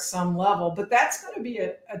somewhere at some level. But that's going to be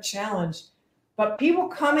a challenge. But people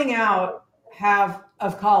coming out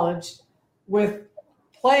of college with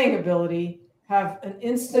playing ability have an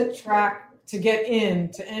instant track to get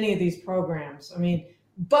into any of these programs. I mean,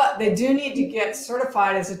 but they do need to get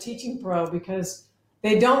certified as a teaching pro because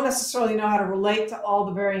they don't necessarily know how to relate to all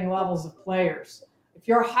the varying levels of players. If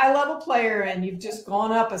you're a high-level player and you've just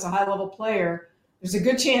gone up as a high-level player, there's a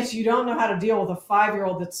good chance you don't know how to deal with a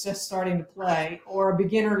 5-year-old that's just starting to play, or a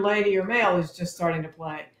beginner lady or male who's just starting to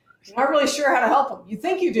play. You're not really sure how to help them. You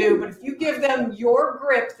think you do, but if you give them your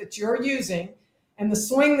grip that you're using and the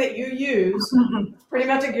swing that you use, it's pretty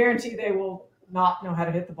much a guarantee they will not know how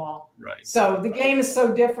to hit the ball. Right. So the game is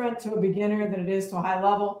so different to a beginner than it is to a high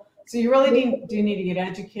level. So you really do need to get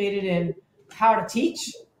educated in how to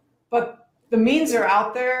teach. But the means are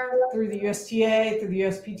out there through the USTA, through the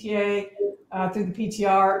USPTA, through the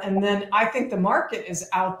PTR. And then I think the market is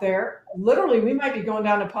out there. Literally, we might be going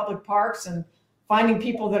down to public parks and finding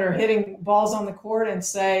people that are hitting balls on the court and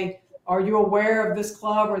say, are you aware of this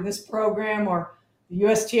club or this program, or the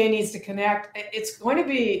USTA needs to connect? It's going to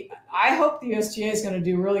be, I hope the USTA is going to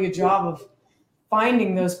do a really good job of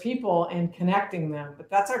finding those people and connecting them. But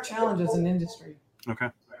that's our challenge as an industry. Okay,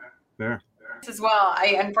 fair. As well,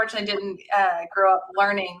 I unfortunately didn't grow up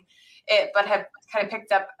learning it, but have kind of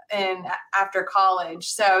picked up in after college.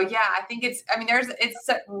 So yeah, I think it's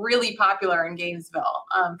really popular in Gainesville.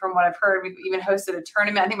 From what I've heard, we've even hosted a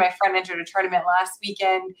tournament. I think my friend entered a tournament last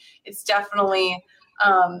weekend. It's definitely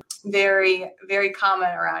very, very common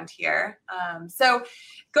around here. So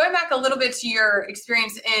going back a little bit to your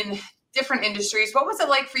experience in different industries, what was it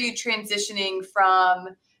like for you transitioning from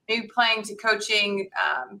maybe playing to coaching,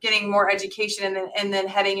 getting more education, and then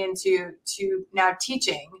heading into now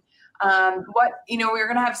teaching? We're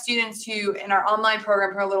going to have students who in our online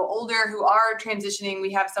program who are a little older, who are transitioning.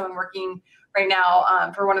 We have someone working right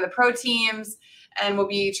now for one of the pro teams, and we'll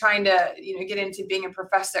be trying to, get into being a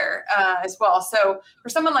professor as well. So for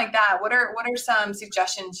someone like that, what are some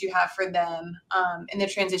suggestions you have for them in the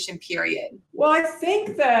transition period? Well, I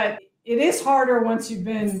think that it is harder once you've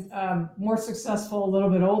been more successful, a little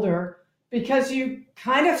bit older, because you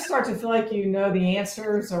kind of start to feel like you know the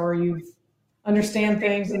answers, or you understand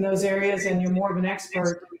things in those areas and you're more of an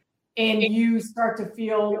expert, and you start to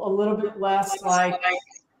feel a little bit less like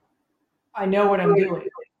I know what I'm doing.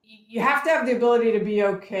 You have to have the ability to be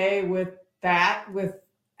okay with that, with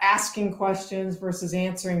asking questions versus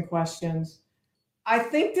answering questions. I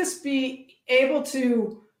think just be able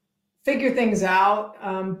to figure things out,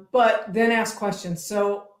 but then ask questions.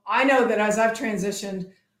 So I know that as I've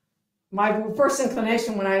transitioned, my first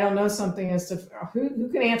inclination when I don't know something is to who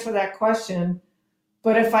can answer that question.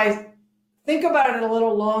 But if I think about it a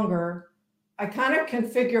little longer, I kind of can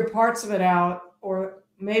figure parts of it out, or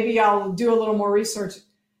maybe I'll do a little more research.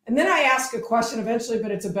 And then I ask a question eventually,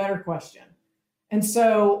 but it's a better question. And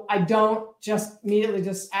so I don't just immediately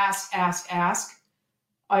just ask.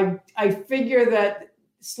 I figure that,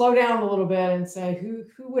 slow down a little bit and say, who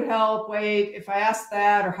would help? Wait, if I ask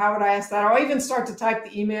that, or how would I ask that? Or I even start to type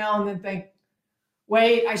the email and then think,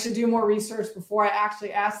 wait, I should do more research before I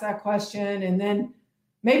actually ask that question. And then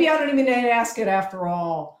maybe I don't even need to ask it after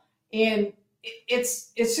all. And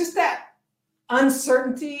it's just that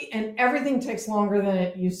uncertainty, and everything takes longer than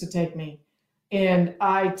it used to take me. And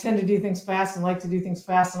I tend to do things fast and like to do things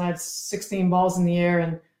fast. And I have 16 balls in the air,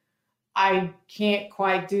 and I can't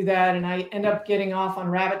quite do that. And I end up getting off on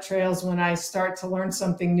rabbit trails when I start to learn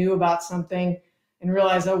something new about something and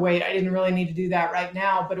realize, oh, wait, I didn't really need to do that right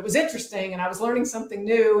now. But it was interesting, and I was learning something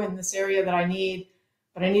new in this area that I need,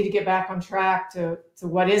 but I need to get back on track to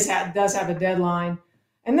what does have a deadline.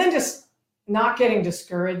 And then just not getting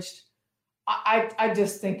discouraged. I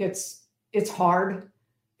just think it's hard.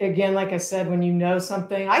 Again, like I said, when you know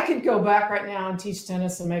something, I could go back right now and teach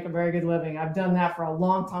tennis and make a very good living. I've done that for a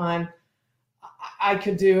long time. I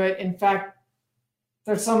could do it. In fact,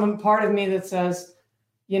 there's some part of me that says,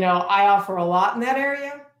 I offer a lot in that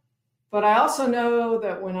area, but I also know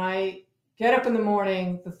that when I get up in the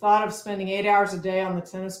morning, the thought of spending 8 hours a day on the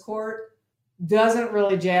tennis court doesn't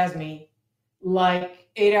really jazz me like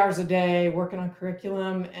 8 hours a day working on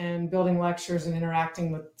curriculum and building lectures and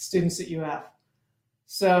interacting with students at UF.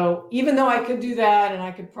 So even though I could do that, and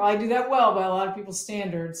I could probably do that well by a lot of people's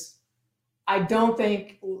standards, I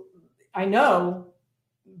know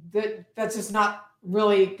that that's just not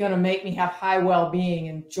really going to make me have high well-being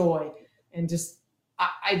and joy. And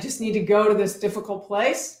I just need to go to this difficult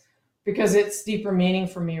place because it's deeper meaning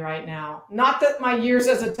for me right now. Not that my years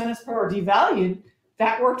as a tennis pro are devalued.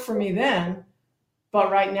 That worked for me then,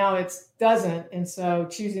 but right now it doesn't. And so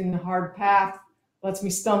choosing the hard path lets me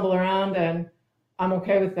stumble around, and I'm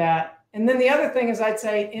okay with that. And then the other thing is, I'd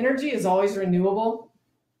say energy is always renewable.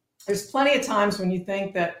 There's plenty of times when you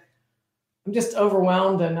think that I'm just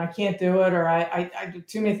overwhelmed and I can't do it, or I do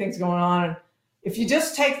too many things going on. And if you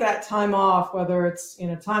just take that time off, whether it's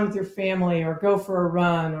time with your family or go for a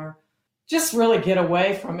run or just really get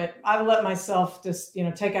away from it, I let myself just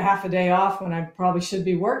take a half a day off when I probably should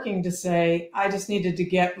be working to say I just needed to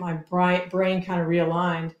get my brain kind of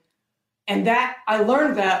realigned. And that I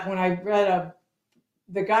learned that when I read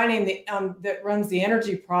the guy named that runs the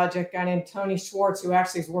Energy Project, a guy named Tony Schwartz, who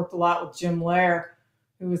actually has worked a lot with Jim Lair,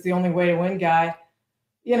 who was the Only Way to Win guy,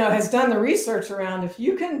 has done the research around if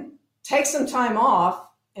you can take some time off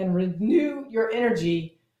and renew your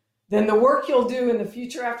energy, then the work you'll do in the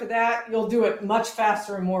future after that, you'll do it much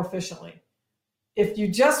faster and more efficiently. If you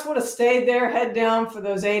just would have stayed there, head down for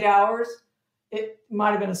those 8 hours, it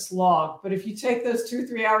might have been a slog. But if you take those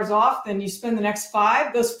 2-3 hours off, then you spend the next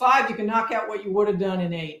 5. Those 5, you can knock out what you would have done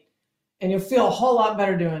in 8. And you'll feel a whole lot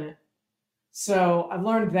better doing it. So I've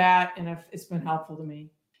learned that, and it's been helpful to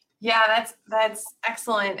me. Yeah, that's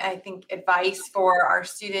excellent, I think, advice for our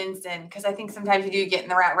students. And because I think sometimes you do get in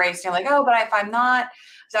the rat race, and you're like, oh, but if I'm not, I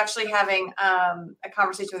was actually having a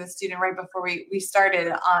conversation with a student right before we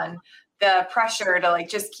started on the pressure to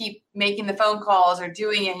just keep making the phone calls or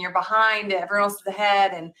doing it, and you're behind, everyone else is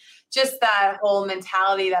ahead, and just that whole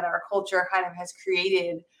mentality that our culture kind of has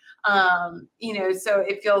created. So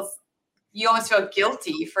it feels, you almost feel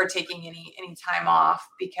guilty for taking any time off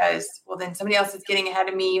because, well, then somebody else is getting ahead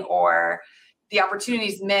of me, or the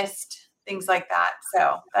opportunity's missed, things like that.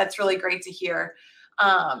 So that's really great to hear,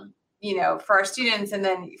 for our students, and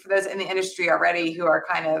then for those in the industry already who are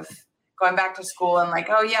kind of going back to school and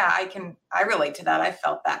oh yeah, I relate to that. I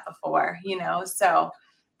felt that before, so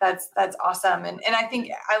that's awesome. And I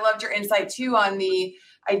think I loved your insight too on the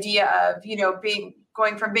idea of,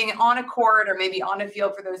 going from being on a court or maybe on a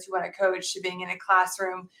field for those who want to coach to being in a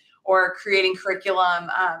classroom or creating curriculum.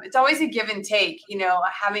 It's always a give and take.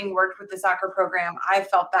 Having worked with the soccer program, I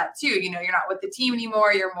felt that too. You're not with the team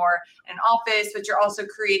anymore. You're more in an office, but you're also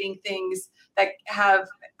creating things that have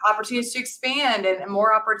opportunities to expand, and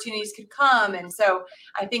more opportunities could come. And so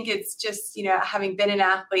I think it's just, having been an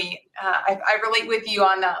athlete, I relate with you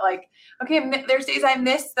on that. Okay, there's days I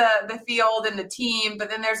miss the field and the team, but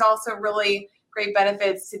then there's also really great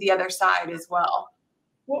benefits to the other side as well.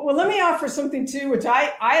 Well, let me offer something too, which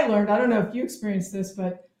I learned. I don't know if you experienced this,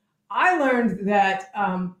 but I learned that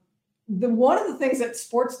one of the things that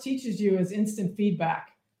sports teaches you is instant feedback.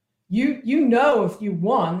 You know if you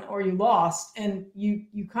won or you lost, and you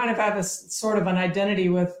kind of have a sort of an identity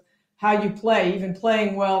with how you play, even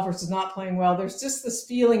playing well versus not playing well. There's just this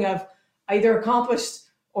feeling of I either accomplished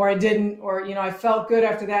or I didn't, or I felt good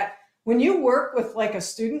after that. When you work with a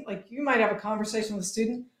student, you might have a conversation with a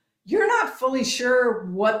student, you're not fully sure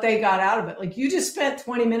what they got out of it. You just spent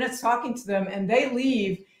 20 minutes talking to them and they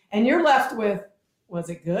leave and you're left with, was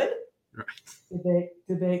it good? Right.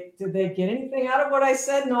 Did they get anything out of what I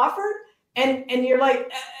said and offered? And you're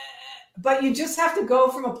like, but you just have to go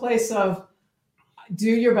from a place of do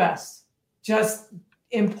your best, just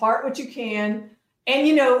impart what you can.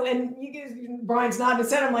 And, and Brian's nodding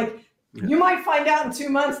his head. I'm like, you might find out in 2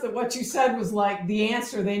 months that what you said was the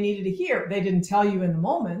answer they needed to hear. They didn't tell you in the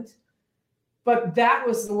moment, but that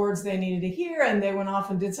was the words they needed to hear. And they went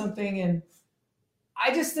off and did something. And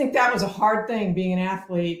I just think that was a hard thing, being an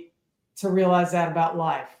athlete, to realize that about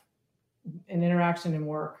life and interaction and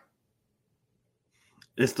work.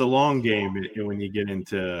 It's the long game when you get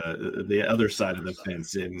into the other side of the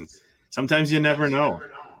fence. And sometimes you never know.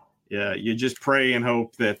 Yeah, you just pray and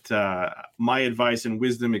hope that my advice and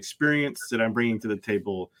wisdom, experience that I'm bringing to the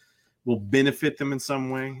table will benefit them in some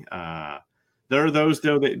way. There are those,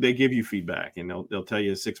 though, they give you feedback, and they'll tell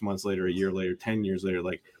you 6 months later, a year later, 10 years later,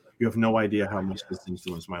 you have no idea how much this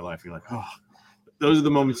influenced my life. You're like, oh, those are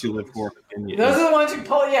the moments you live for. Those are the ones you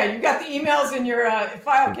pull. Yeah, you got the emails in your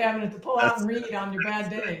file cabinet to pull out and read on your bad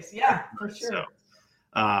days. Yeah, for sure.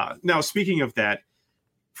 So, now, speaking of that,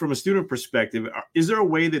 from a student perspective, is there a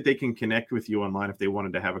way that they can connect with you online if they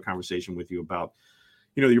wanted to have a conversation with you about,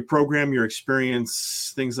 your program, your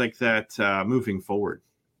experience, things like that, moving forward?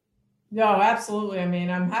 No, absolutely. I mean,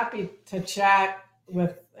 I'm happy to chat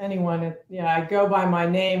with anyone. I go by my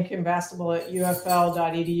name,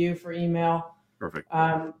 kimbastable@ufl.edu for email. Perfect.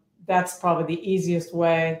 That's probably the easiest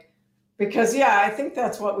way because, I think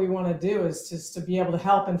that's what we want to do is just to be able to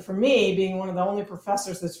help. And for me, being one of the only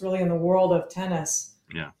professors that's really in the world of tennis,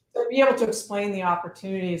 to be able to explain the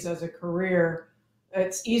opportunities as a career,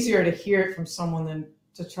 it's easier to hear it from someone than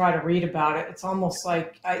to try to read about it. It's almost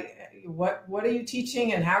like, what are you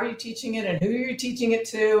teaching and how are you teaching it and who are you teaching it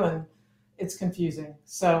to? And it's confusing.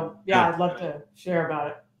 So I'd love to share about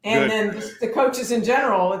it. And then the coaches in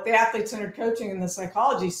general, with the athlete-centered coaching and the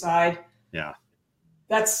psychology side. Yeah.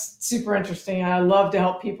 That's super interesting. I love to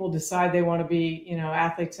help people decide they want to be,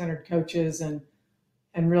 athlete-centered coaches and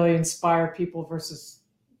really inspire people versus,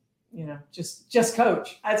 just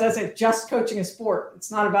coach. As I said, just coaching a sport. It's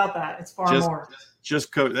not about that. It's far more.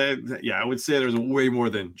 Just coach. I would say there's way more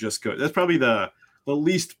than just coach. That's probably the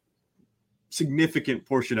least significant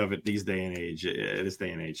portion of it this day and age.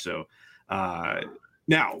 So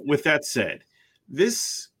now, with that said,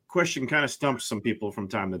 this question kind of stumps some people from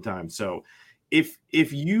time to time. So if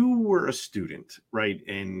you were a student, right,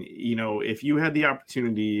 and if you had the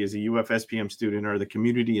opportunity as a UF-SPM student or the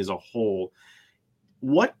community as a whole,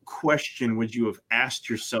 what question would you have asked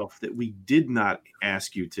yourself that we did not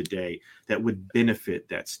ask you today that would benefit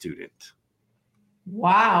that student?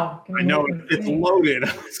 Wow. I know it's loaded.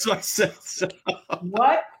 So I said so.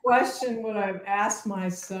 What question would I have asked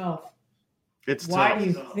myself? It's why tough. Do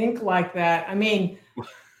you think like that? I mean,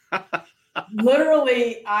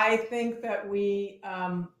 literally, I think that we,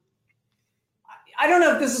 I don't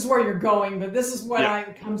know if this is where you're going, but this is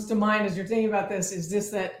what comes to mind as you're thinking about this, is this,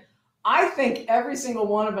 that I think every single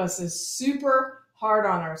one of us is super hard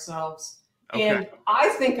on ourselves. Okay. And I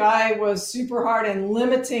think I was super hard and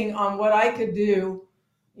limiting on what I could do.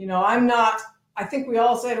 I think we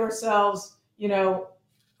all say to ourselves,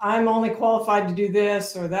 I'm only qualified to do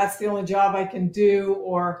this, or that's the only job I can do,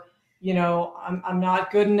 or, I'm not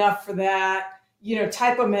good enough for that,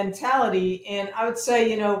 type of mentality. And I would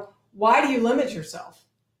say, why do you limit yourself?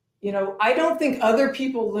 I don't think other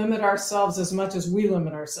people limit ourselves as much as we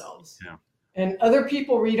limit ourselves. Yeah. And other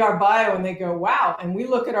people read our bio and they go, wow. And we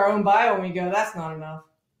look at our own bio and we go, that's not enough.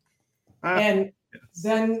 And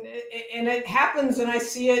then it happens, and I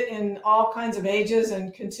see it in all kinds of ages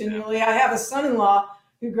and continually. I have a son-in-law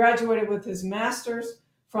who graduated with his master's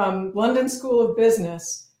from London School of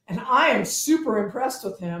Business, and I am super impressed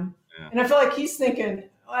with him. Yeah. And I feel like he's thinking,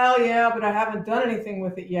 well, yeah, but I haven't done anything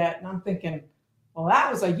with it yet. And I'm thinking, well,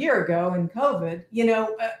 that was a year ago in COVID.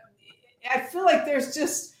 I feel like there's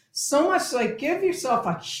just so much, like, give yourself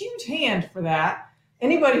a huge hand for that.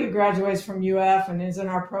 Anybody who graduates from UF and is in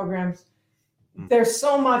our programs, there's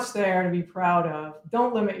so much there to be proud of.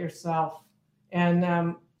 Don't limit yourself,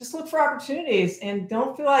 and just look for opportunities, and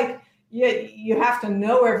don't feel like you have to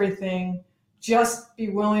know everything. Just be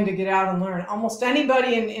willing to get out and learn. Almost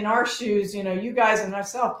anybody in our shoes, you guys and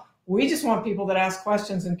myself, we just want people that ask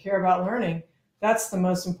questions and care about learning. That's the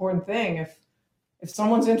most important thing. If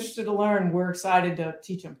someone's interested to learn, we're excited to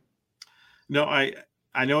teach them. No,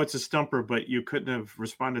 I know it's a stumper, but you couldn't have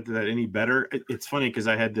responded to that any better. It's funny because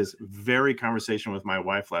I had this very conversation with my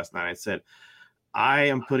wife last night. I said, I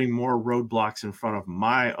am putting more roadblocks in front of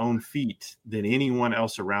my own feet than anyone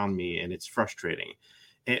else around me, and it's frustrating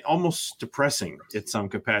and almost depressing in some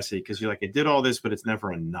capacity, because you're like, I did all this, but it's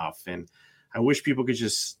never enough. And I wish people could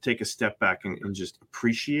just take a step back and just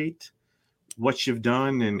appreciate what you've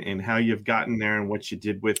done and how you've gotten there and what you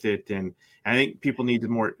did with it. And I think people need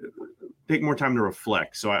to take more time to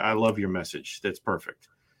reflect. So I love your message. That's perfect.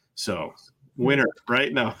 So winner,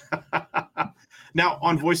 right? No. Now,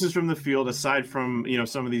 on Voices from the Field, aside from,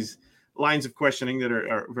 some of these lines of questioning that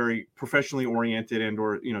are very professionally oriented and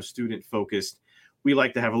or, student focused, we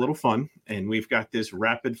like to have a little fun. And we've got this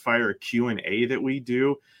rapid fire Q&A that we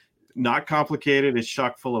do. Not complicated. It's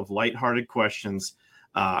chock full of lighthearted questions.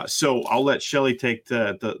 So I'll let Shelly take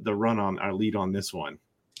the run on our lead on this one.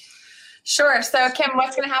 Sure. So Kim,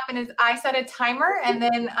 what's going to happen is I set a timer, and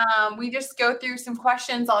then we just go through some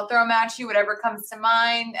questions. I'll throw them at you, whatever comes to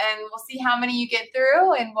mind, and we'll see how many you get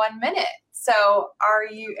through in 1 minute. So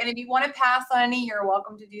and if you want to pass on any, you're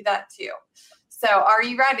welcome to do that too. So are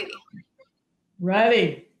you ready?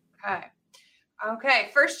 Ready. Okay.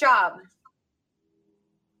 First job.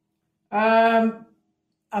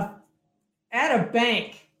 had a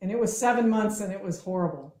bank, and it was 7 months, and it was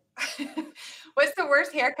horrible. What's the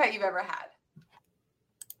worst haircut you've ever had?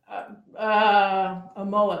 A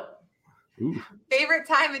mullet. Ooh. Favorite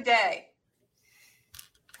time of day?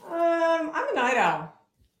 I'm a night owl.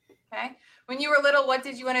 Okay. When you were little, what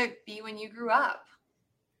did you want to be when you grew up?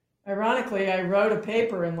 Ironically, I wrote a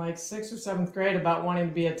paper in like 6th or 7th grade about wanting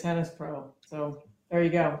to be a tennis pro. So there you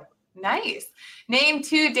go. Nice. Name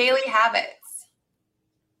 2 daily habits.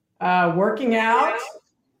 Working out.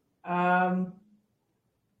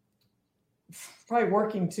 Probably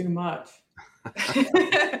working too much.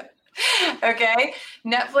 Okay.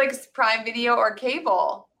 Netflix, Prime Video, or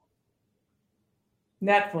cable?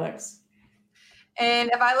 Netflix. And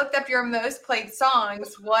if I looked up your most played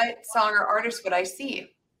songs, what song or artist would I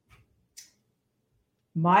see?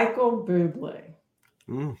 Michael Bublé.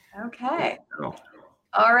 Okay. Oh.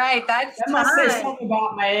 All right. That's That must say something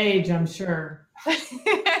about my age, I'm sure.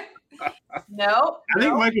 No. I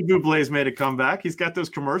think Michael Bublé's made a comeback. He's got those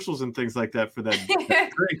commercials and things like that for that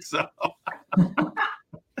drink. So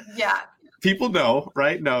yeah. people know,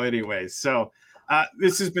 right? No, anyways. So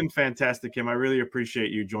this has been fantastic, Kim. I really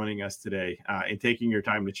appreciate you joining us today and taking your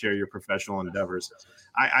time to share your professional endeavors.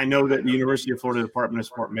 I know that the University of Florida Department of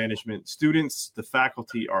Sport Management students, the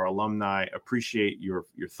faculty, our alumni appreciate your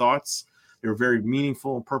thoughts. They're very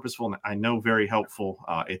meaningful and purposeful, and I know very helpful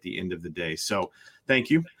at the end of the day. So thank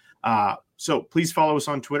you. So please follow us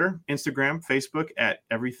on Twitter, Instagram, Facebook at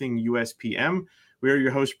EverythingUSPM. We are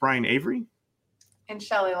your host, Brian Avery. And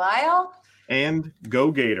Shelly Lyle. And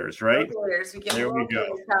go Gators, right? Go Gators. There we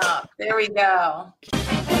go. There we go.